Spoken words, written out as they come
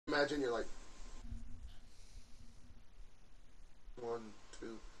imagine you're like 1,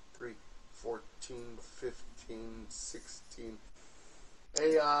 2, 3, 14, 15, 16.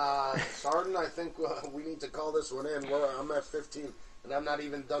 Hey, Sergeant, I think we need to call this one in. I'm at 15, and I'm not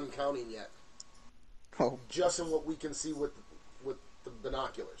even done counting yet. Oh. Just in what we can see with the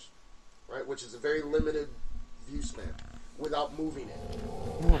binoculars, right? Which is a very limited view span without moving it.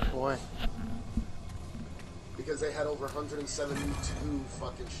 Oh boy. Because they had over 172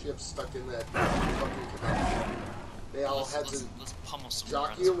 fucking ships stuck in that fucking canal. They all had to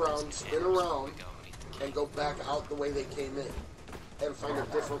jockey around, spin around, and go back out the way they came in. And find a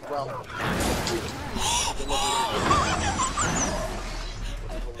different route.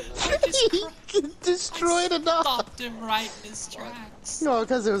 He destroyed a dog. Stopped him right in his tracks. No,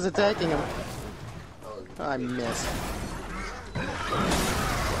 because it was attacking him. Oh, I missed.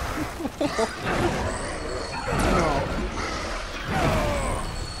 No.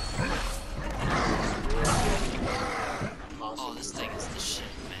 Oh, this thing is the shit,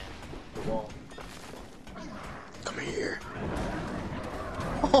 man. The wall. Come here.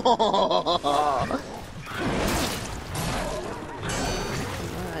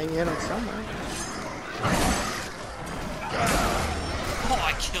 I hit him somewhere. Oh,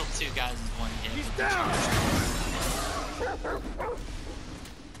 I killed 2 guys in 1 hit. He's down.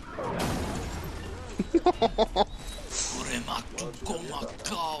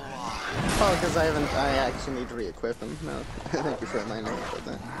 Oh, because I actually need to re-equip him. No, thank you for reminding me about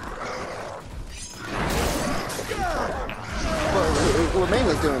that. Well, we're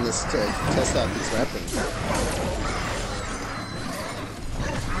mainly doing this to test out these weapons.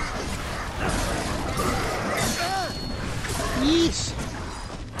 Yeesh!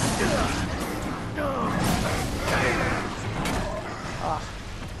 Ah,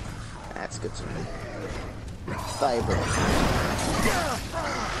 that's good to me. Fiber.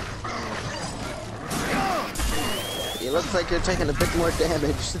 It looks like you're taking a bit more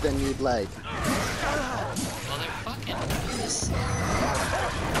damage than you'd like. Well, they're fucking this.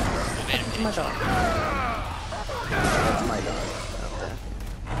 That's my dog. That's my dog. Okay.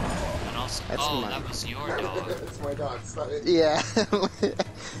 And also, That's oh, mine. that was your dog. It's my dog. Yeah.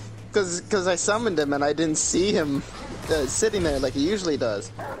 Because I summoned him and I didn't see him sitting there like he usually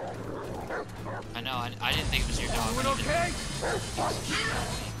does. I know, I didn't think it was your dog either. Okay?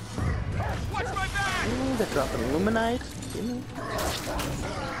 Watch my back! Ooh, they're dropping Illuminite. Give me.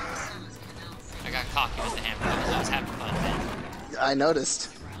 I got cocky with the hammer. I was having fun, man. I noticed.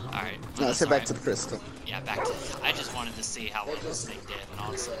 Alright. Now let's head back to the crystal. Yeah, back to... I just wanted to see how well this thing did, and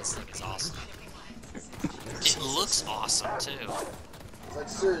honestly, this thing is awesome. It looks awesome, too. Like,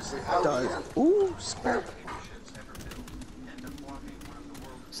 seriously, how Does. Ooh, spirit.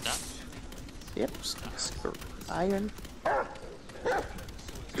 Stuff? Yep. Spirit. Iron. Oh,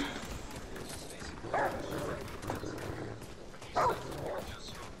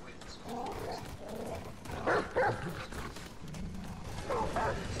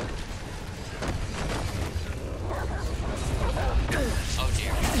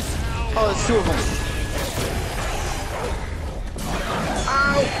 dear. Oh, there's 2 of them.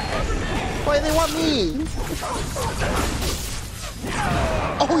 Ow! Why do they want me?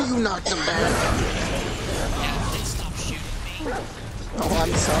 Oh, you knocked him back. Yeah, please stop shooting me. Oh,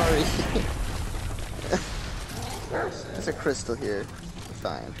 I'm sorry. There's a crystal here.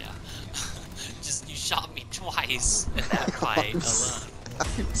 Fine. Yeah. Just, you shot me twice in that fight alone.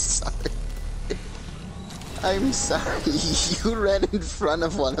 I'm sorry. I'm sorry. You ran in front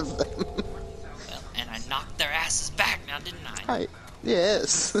of one of them. Well, and I knocked their asses back now, didn't I?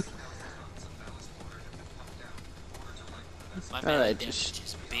 Yes. My All melee right, damage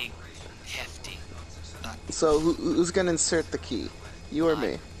is big, hefty. So who's gonna insert the key? You or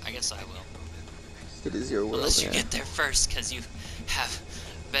me? I guess I will. It is your world. Unless you yeah. get there first, because you have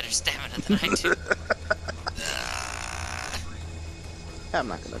better stamina than I do. I'm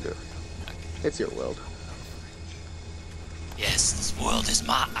not gonna do it. It's your world. Yes, this world is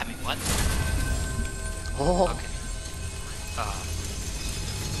mine. I mean, what? Oh. Okay.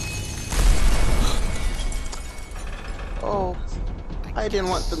 Oh. I didn't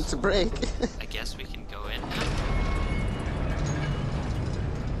want them to break. I guess we can go in.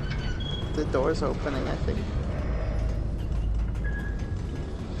 The door's opening, I think.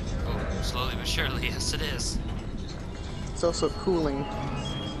 Oh, slowly but surely, yes it is. It's also cooling.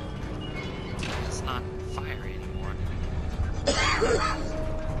 It's not fiery anymore.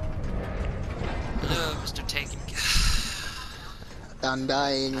 Hello, Mr. Taken. I'm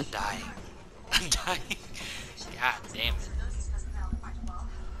dying. I'm dying. I'm dying. God damn it.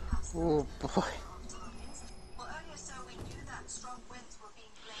 Oh boy.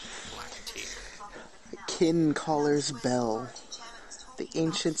 kin caller's bell. The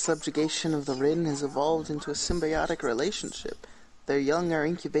ancient subjugation of the Rin has evolved into a symbiotic relationship. Their young are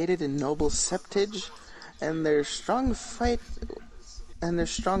incubated in noble septage, and their strong fight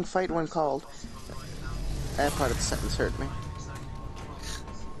when called. That part of the sentence hurt me.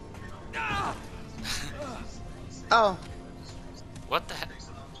 Oh. What the heck?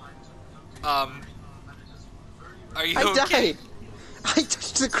 Are you I okay? died! I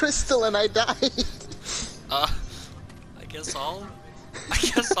touched the crystal and I died! I guess I'll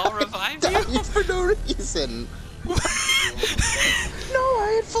revive you? Died for no reason! No,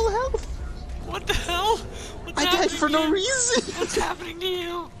 I had full health! What the hell? I died for no reason! What's happening to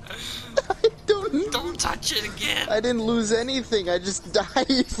you? I don't... Don't touch it again! I didn't lose anything, I just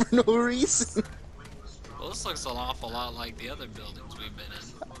died for no reason. Well, this looks an awful lot like the other buildings we've been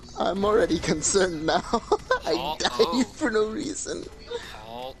in. I'm already concerned now. I died for no reason.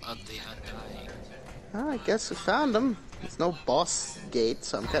 All of the Undying. Oh, I guess we found him. There's no boss gate,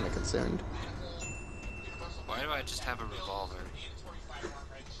 so I'm kind of concerned. Why do I just have a revolver?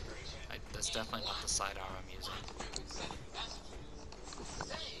 That's definitely not the sidearm I'm using.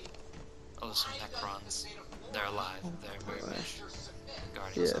 Oh, there's some Necrons. They're alive. They're very much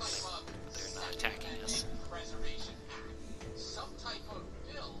guarding something. But they're not attacking us.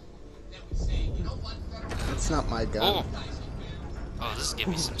 It's not my gun. Oh, this is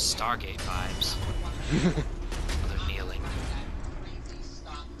giving me some Stargate vibes. Oh, they're kneeling.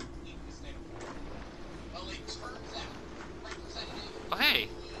 Oh, hey!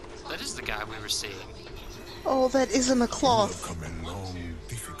 That is the guy we were seeing. Oh, that isn't a cloth. Come a long,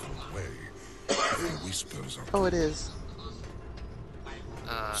 difficult way. Whispers are Oh, it is.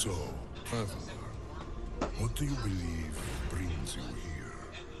 So, traveler, what do you believe brings you here?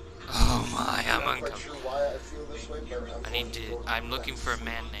 Oh my, I'm I'm not quite sure why I feel this way, but I'm looking for a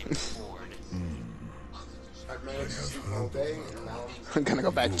man named Ford. I've managed to sleep all day, and now I'm gonna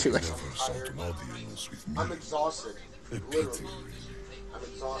go back to it. Never sought an audience with me. I'm exhausted. A Literally. pity, really. I'm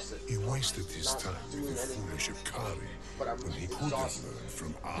exhausted. He wasted his Not time doing with the anything. foolish Akari But I'm when he could have exhausted. learned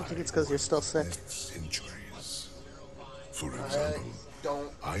from I think it's because you're still sick. centuries. For I example,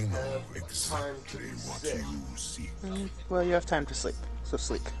 don't I know have time to exactly be what sick. you seek. Well, you have time to sleep, so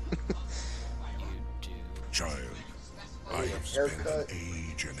sleep. You do. Child, I need a have spent an haircut.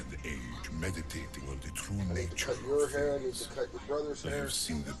 age and an age meditating on the true I need to nature cut your of hair, I need things. to cut your brother's I hair. have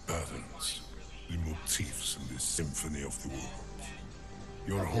seen the patterns, the motifs in the symphony of the world.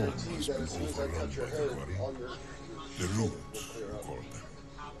 Your home Guarantee has that been as soon as I overrun cut your by the hair, Guari. all your The roots, you call them.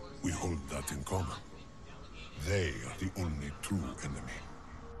 We hold that in common. They are the only true enemy.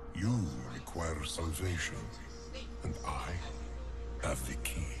 You require salvation, and I have the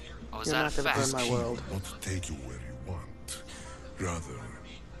key. Oh, is You're that not a gonna burn fact? my Key world. will not take you where you want, rather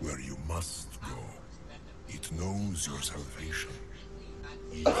where you must go. It knows your salvation,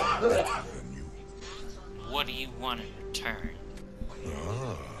 even better than you. What do you want in return?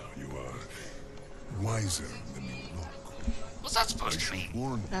 Ah, you are wiser than you look. What's that I supposed to should mean?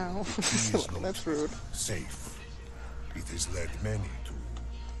 warn you, Ow. the key is not That's rude. safe. It has led many to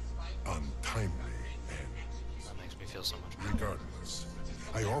untimely ends. That makes me feel so much better. Regardless,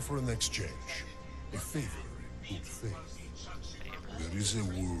 I offer an exchange, a favor in good faith. There is a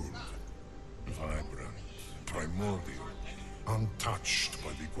world, vibrant, primordial, untouched by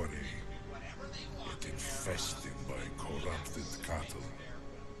the Guari, yet infested by corrupted cattle.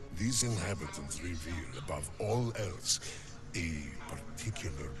 These inhabitants revere above all else a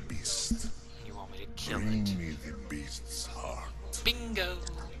particular beast. You want me to kill Bring it? me the beast's heart. Bingo!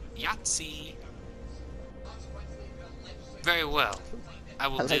 Yahtzee! Very well. I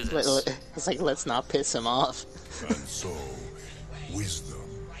will do this. It's like, let's not piss him off. And so, wisdom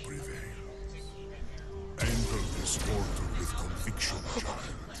prevails. Enter this portal with conviction, child.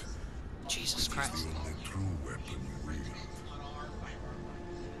 Jesus It is Christ. the only true weapon you wield.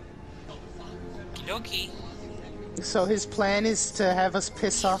 Okie dokie. So his plan is to have us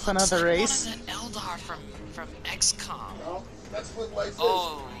piss off another Like race? one of the Eldar from XCOM. Well, that's what life is.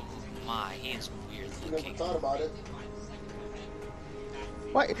 Oh my, he is weird You never looking. thought about it.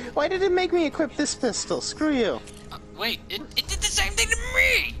 Why did it make me equip this pistol? Screw you. Wait, it did the same thing to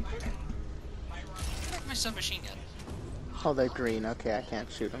me! Where's my submachine gun? Oh, they're green. Okay, I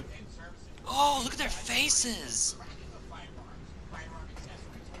can't shoot them. Oh, look at their faces!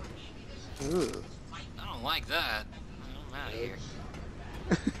 Ooh. I don't like that. I'm out of here.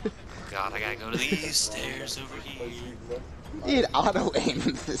 God, I gotta go to these stairs over here. It auto-aim.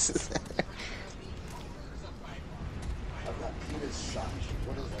 This is... I've got Peter's shot.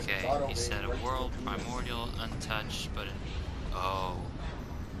 What is that? Okay, Auto he said aim a right world to the penis. primordial, untouched, but oh.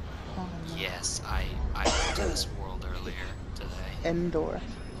 Yes, I Endor.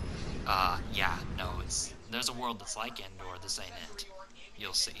 Yeah, no, there's a world that's like Endor. This ain't it.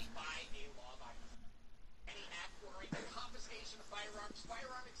 You'll see.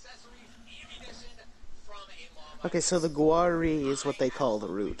 Okay, so the Guari is what they call the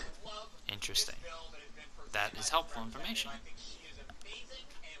root. Interesting. That is helpful information.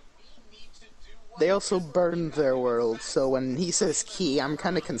 They also burned their world, so when he says key, I'm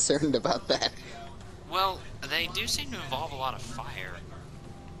kind of concerned about that. Well, they do seem to involve a lot of fire,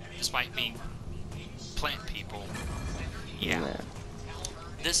 despite being plant people. Yeah.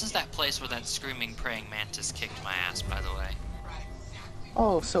 This is that place where that screaming praying mantis kicked my ass, by the way.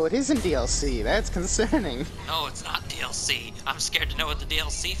 Oh, so it isn't DLC. That's concerning. No, it's not DLC. I'm scared to know what the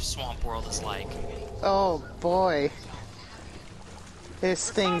DLC swamp world is like. Oh, boy. There's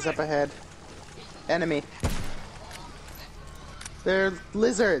things up ahead. Enemy. They're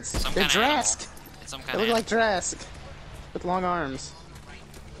lizards. They're Drask. They look like Drask. With long arms.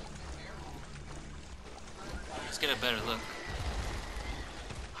 Let's get a better look.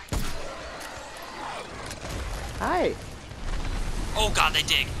 Hi. Oh god, they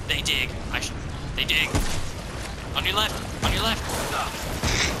dig. They dig. They dig. On your left. On your left.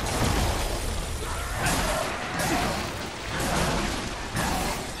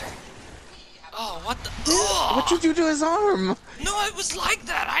 Oh, what the? Ugh. What'd you do to his arm? No, it was like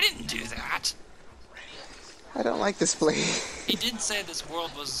that. I didn't do that. I don't like this place. He did say this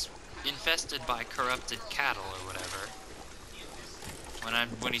world was infested by corrupted cattle or whatever.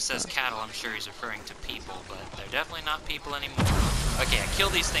 When he says cattle, I'm sure he's referring to people, but they're definitely not people anymore. Okay, I kill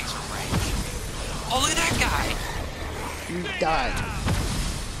these things from range. Oh, look at that guy! You died.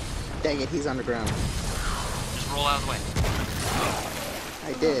 Dang it, he's underground. Just roll out of the way.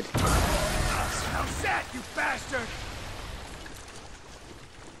 I did. Now set, you bastard!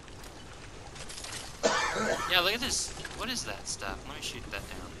 Yeah, look at this. What is that stuff? Let me shoot that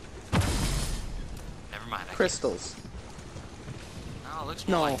down. Never mind. Crystals. No, it looks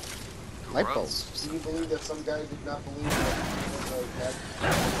more like light growths. bulbs. Do you believe that some guy did not believe that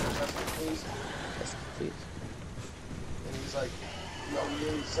tested, please? Yes, please. And he's like, you know, you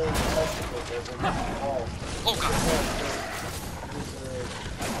didn't say testicles as in all. Oh god.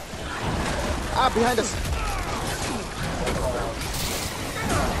 Ah, behind us.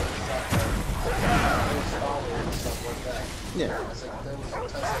 Yeah. I was like, there was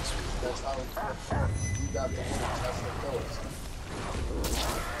a test. That's how you got the word testicles.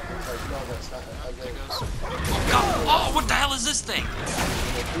 It's like, no, that's not. There goes. Oh god. Oh, what the hell is this thing?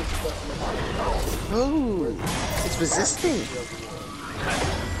 Oh, it's resisting.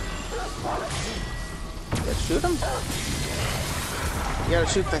 You gotta shoot him. You gotta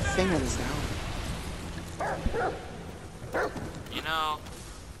shoot that thing that is down. You know,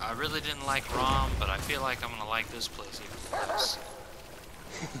 I really didn't like ROM, but I feel like I'm gonna like this place even less.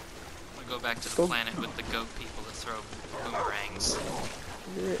 I'm gonna go back to the planet with the goat people that throw boomerangs.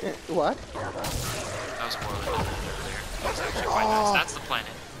 What? That was more than earlier. That was actually quite nice. That's the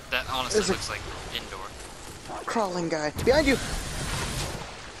planet. That honestly looks like indoor. Crawling guy. Behind you!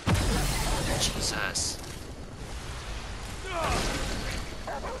 Jesus.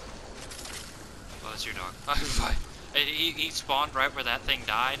 Oh, that's your dog. Oh, fine. He spawned right where that thing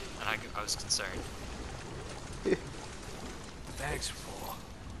died, and I was concerned. Thanks, fool.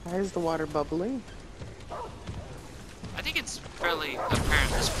 Why is the water bubbling? I think it's fairly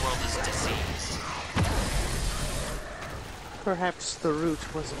apparent this world is diseased. Perhaps the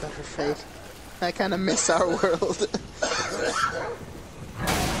root was a better fate. I kind of miss our world.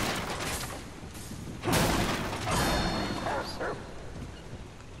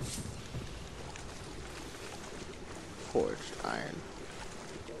 Forged iron.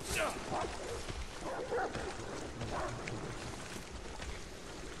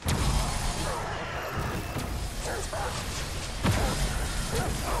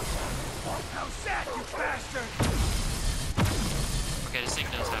 Now set, you bastard! Okay, this thing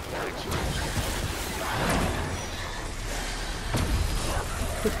does have an axe.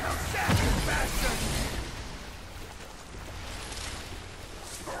 Now set, you bastard!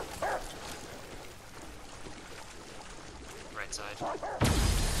 Right side.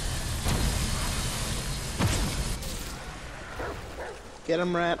 Get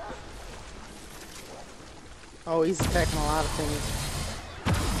him, rat. Oh, he's attacking a lot of things.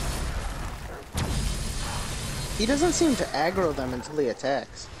 He doesn't seem to aggro them until he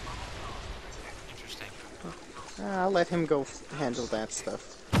attacks. Interesting. I'll let him go handle that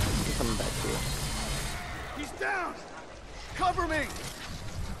stuff. I'm coming back to you. He's down! Cover me!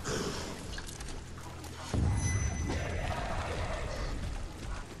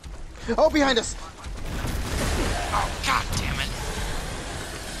 Oh, behind us! Oh, god damn it.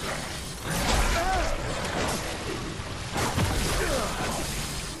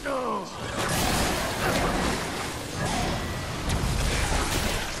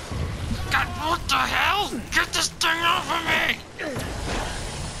 the hell? Get this thing off of me!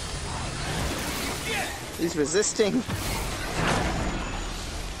 He's resisting.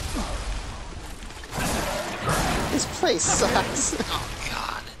 This place sucks. Oh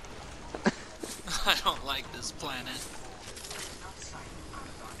god. I don't like this planet.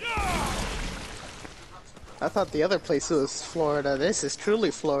 I thought the other place was Florida. This is truly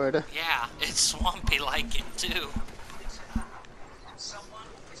Florida. Yeah, it's swampy like it too.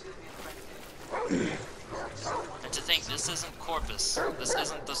 And to think, this isn't Corpus. This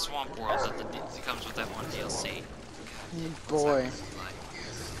isn't the swamp world that comes with that one DLC. Boy.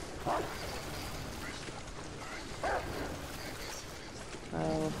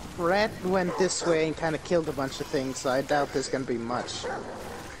 Rat went this way and kind of killed a bunch of things, so I doubt there's going to be much. It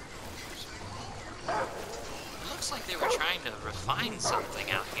looks like they were trying to refine something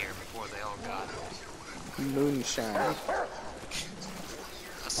out here before they all got Moonshine.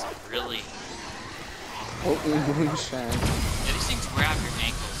 That's some really... Potent moonshine. Yeah, these things grab your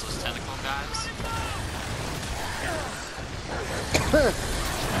ankles, those tentacle guys.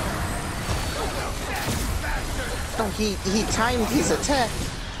 Oh, he timed his attack.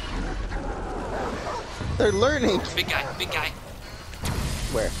 They're learning. Big guy, big guy.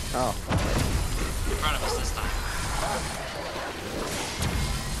 Where? Oh. In front of us this time.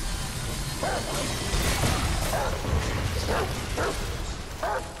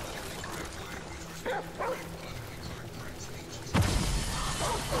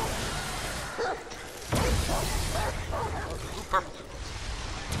 Ooh, purple.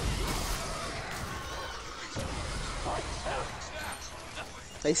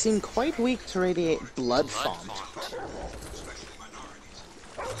 They seem quite weak to radiate blood font.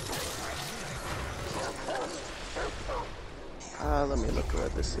 Let me look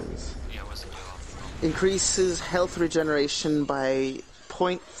what this is. Yeah, what's it do? Increases health regeneration by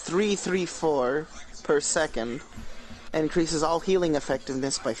 0.334 per second. And increases all healing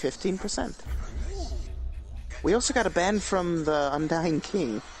effectiveness by 15%. We also got a ban from the Undying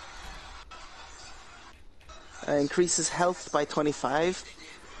King. Increases health by 25.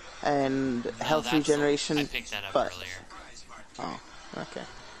 And health regeneration. I picked that up earlier. Oh, okay.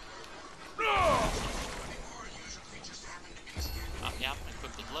 Yeah,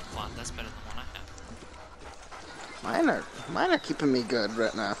 equipped with blood font. That's better than the one I have. Mine are keeping me good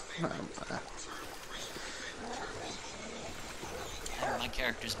right now. My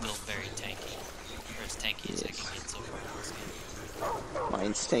character's built very tanky. Or as tanky as I can get so far in this game.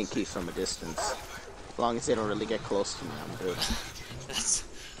 Mine's tanky from a distance. As long as they don't really get close to me, I'm good. That's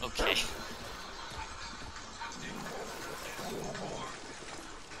okay.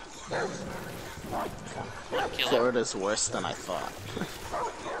 Florida's worse than I thought.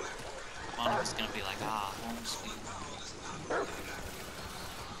 One of us gonna be like, ah, home sweet.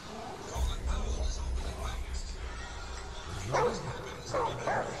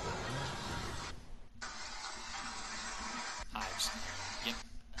 Hives. Yep.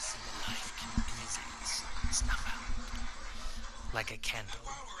 A single knife can disease snuff out. Like a candle.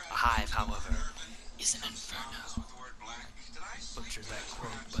 A hive, however, is an inferno. Butchered that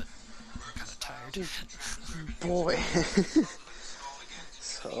quote, but I'm kinda tired. Boy.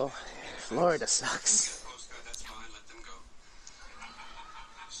 So, Florida sucks.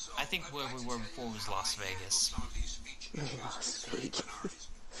 I think where we were before was Las Vegas. Las Vegas.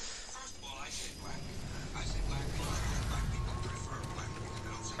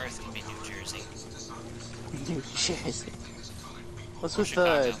 Earth can be New Jersey. New Jersey. What's Or with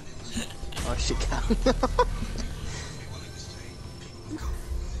Chicago. Oh, Chicago.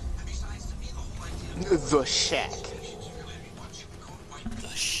 The Shack. The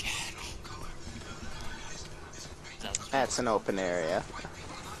shack. That's an open area.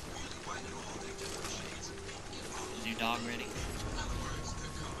 Is your dog ready?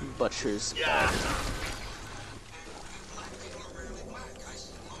 Butcher's. Yeah.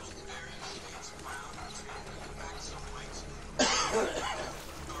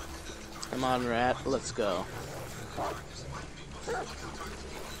 Come on, rat. Let's go.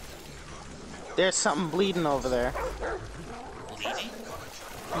 There's something bleeding over there. Bleeding?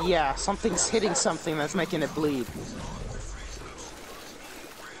 Yeah, something's hitting something that's making it bleed.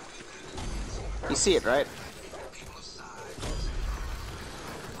 You see it, right?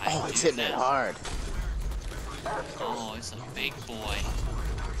 Oh, it's hitting it hard. Oh, it's a big boy.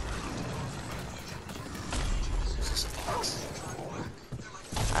 Is this a box?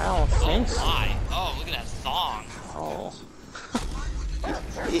 I don't think so. Oh my! Oh, look at that thong. Oh.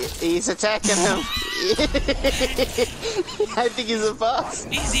 He's attacking him. I think he's a boss.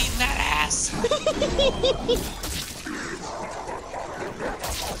 He's eating that ass.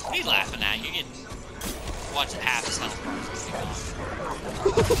 What are you laughing at? You're getting... Watch half his health bars.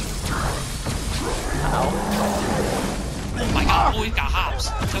 Ow. Oh my god, oh, we've got hops.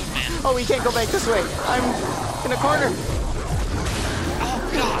 Toad man. Oh, we can't go back this way. I'm in a corner. Oh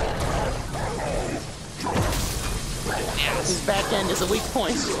god. Yes. His back end is a weak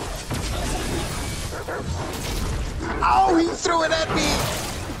point. Oh, he threw it at me.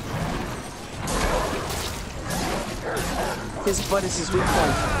 His butt is his weak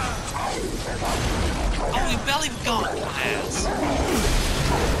point. Oh, he belly got my ass.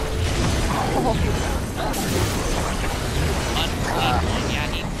 Unclean one, yeah,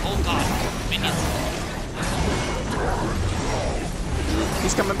 he... Oh god, minions.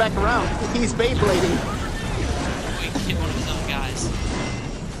 He's coming back around. He's Beyblading. We hit one of his own guys.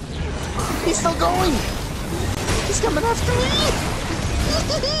 He's still going. He's coming after me.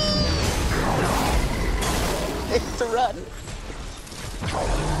 It's to run.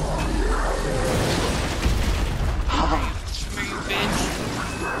 Come here, you bitch.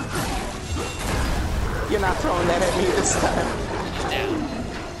 You're not throwing that at me this time. He's down.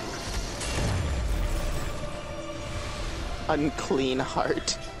 Unclean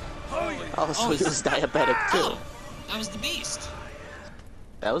heart. Oh, so he was diabetic too. Oh, that was the beast.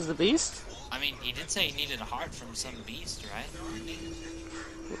 That was the beast? I mean, he did say he needed a heart from some beast, right?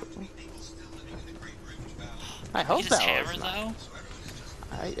 I hope that hammer, was not.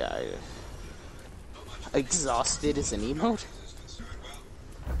 though? Exhausted is an emote?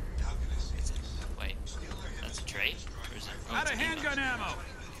 Wait, that's a trait? Or is it... Oh, Out of handgun ammo.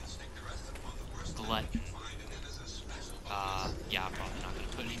 Glutton. Yeah, I'm probably not gonna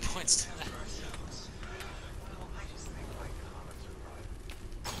put any points to that.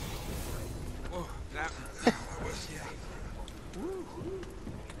 Oh, that was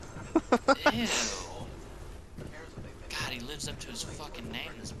Ew. God, he lives up to his fucking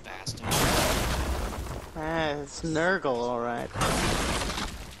name, this bastard. Ah, it's Nurgle, alright.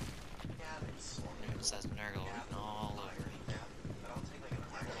 It says Nurgle written all over.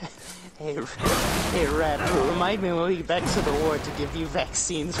 Hey, Rat, remind me when we get back to the war to give you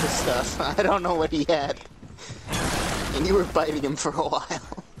vaccines for stuff. I don't know what he had. And you were biting him for a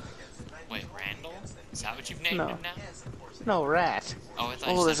while. Wait, Randall? Is that what you've named No. him now? No, Rat. Oh, I thought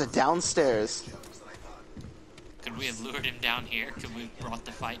you Oh, there's said... a downstairs. Could we have lured him down here? Could we have brought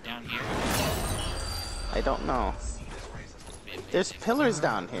the fight down here? I don't know. Maybe. There's pillars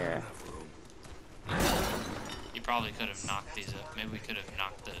down here. You probably could have knocked these up. Maybe we could have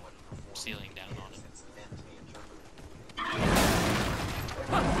knocked the ceiling down on him.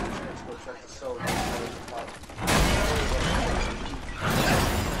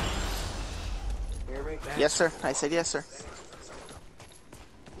 Yes, sir. I said yes, sir.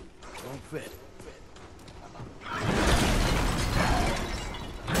 Won't fit.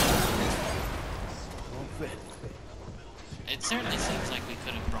 Won't fit. It certainly seems like we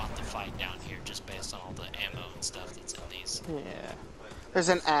could have brought the fight down here just based on all the ammo and stuff that's in these. Yeah. There's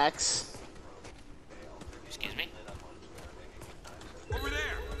an axe. Excuse me? Over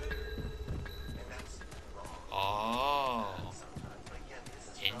there. Oh.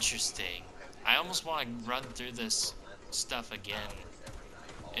 Interesting. I almost want to run through this stuff again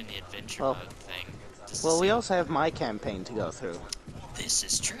in the adventure mode thing. Well, we also have my campaign to go through. This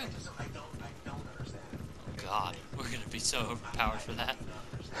is true. Oh God, we're gonna be so overpowered for that.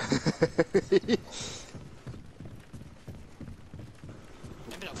 Maybe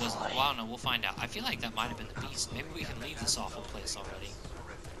that wasn't. Well, I don't know. We'll find out. I feel like that might have been the beast. Maybe we can leave this awful place already.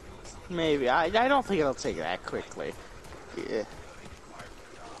 Maybe. I don't think it'll take that quickly. Yeah.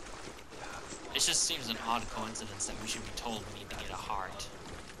 It just seems an odd coincidence that we should be told we need to get a heart.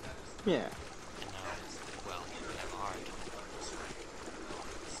 Yeah. And well, we have a heart.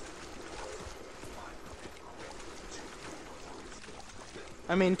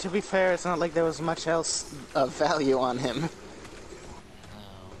 I mean, to be fair, it's not like there was much else of value on him. No,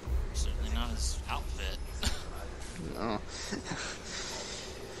 certainly not his outfit. No.